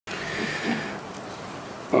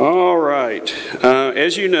All right.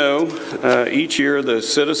 As you know, each year the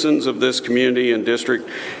citizens of this community and district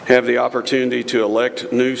have the opportunity to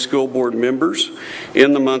elect new school board members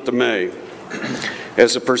in the month of May.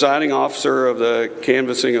 As the presiding officer of the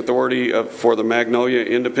canvassing authority for the Magnolia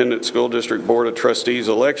Independent School District Board of Trustees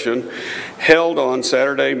election held on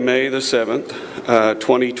Saturday, May the 7th,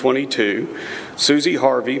 2022, Susie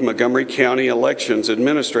Harvey, Montgomery County Elections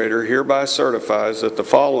Administrator, hereby certifies that the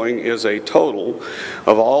following is a total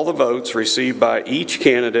of all the votes received by each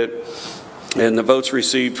candidate and the votes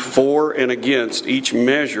received for and against each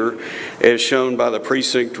measure as shown by the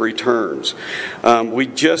precinct returns. We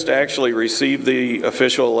just actually received the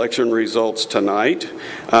official election results tonight.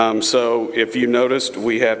 So if you noticed,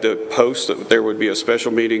 we have to post that there would be a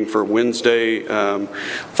special meeting for Wednesday,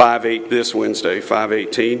 this Wednesday,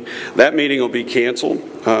 5/18. That meeting will be canceled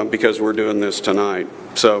because we're doing this tonight.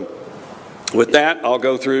 So with that, I'll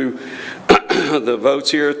go through the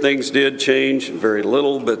votes here. Things did change very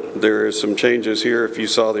little, but there is some changes here if you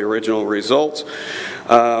saw the original results.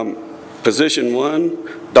 Position 1,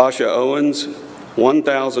 Dasha Owens,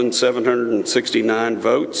 1,769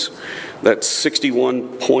 votes. That's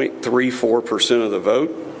 61.34% of the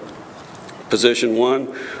vote. Position 1,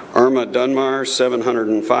 Irma Dunmire,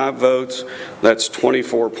 705 votes. That's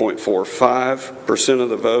 24.45% of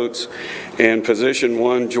the votes. And position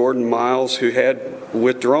 1, Jordan Miles, who had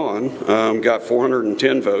withdrawn, got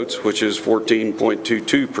 410 votes, which is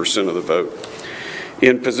 14.22% of the vote.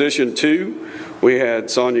 In position 2, we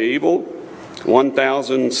had Sonia Ebel,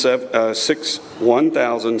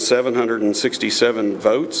 1,767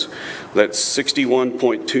 votes. That's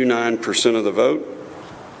 61.29% of the vote.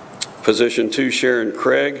 Position 2, Sharon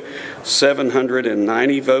Craig,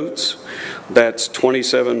 790 votes. That's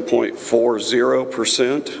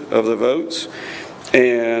 27.40% of the votes.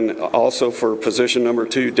 And also for position number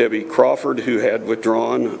 2, Debbie Crawford, who had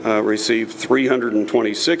withdrawn, received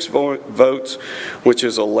 326 votes, which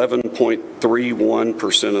is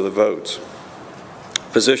 11.31% of the votes.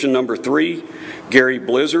 Position number 3, Gary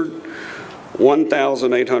Blizzard,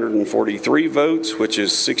 1,843 votes, which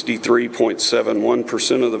is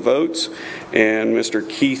 63.71% of the votes. And Mr.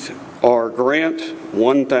 Keith R. Grant,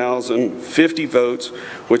 1,050 votes,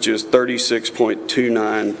 which is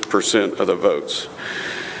 36.29% of the votes.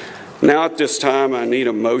 Now at this time, I need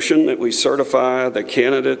a motion that we certify the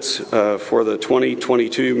candidates for the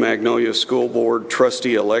 2022 Magnolia School Board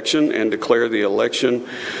trustee election and declare the election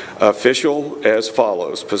official as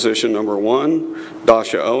follows. Position number 1,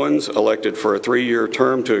 Dasha Owens, elected for a 3-year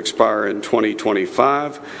term to expire in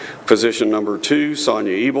 2025. Position number 2,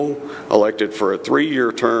 Sonia Ebel, elected for a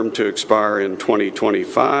 3-year term to expire in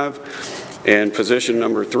 2025. And position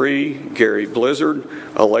number 3, Gary Blizzard,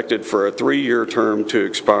 elected for a 3-year term to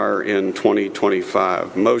expire in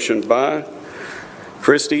 2025. Motion by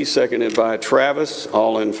Christie, seconded by Travis.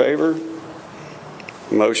 All in favor?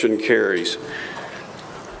 Motion carries.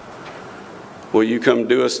 Will you come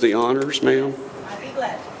do us the honors, ma'am? I'd be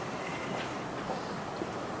glad.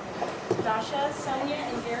 Dasha, Sonia,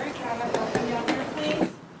 and Gary, can I have them come down here, please?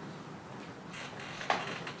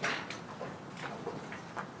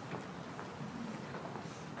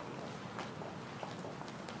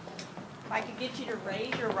 If I could get you to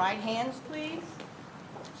raise your right hands, please.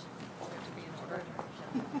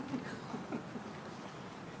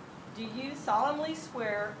 Do you solemnly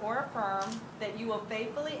swear or affirm that you will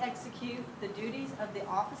faithfully execute the duties of the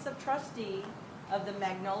Office of Trustee of the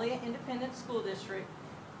Magnolia Independent School District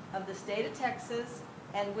of the State of Texas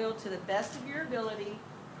and will, to the best of your ability,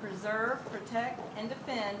 preserve, protect, and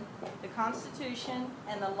defend the Constitution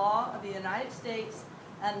and the law of the United States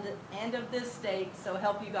and of this state, so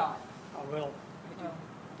help you God? I will. Well,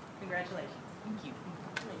 congratulations. Thank you.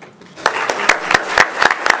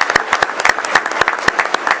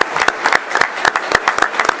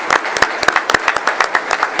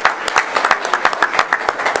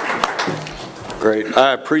 Great.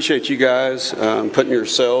 I appreciate you guys putting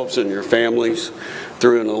yourselves and your families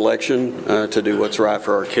through an election to do what's right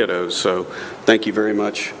for our kiddos. So thank you very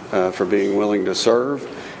much for being willing to serve,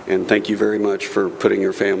 and thank you very much for putting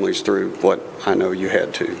your families through what I know you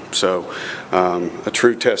had to. So a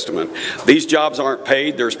true testament. These jobs aren't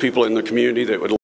paid. There's people in the community that would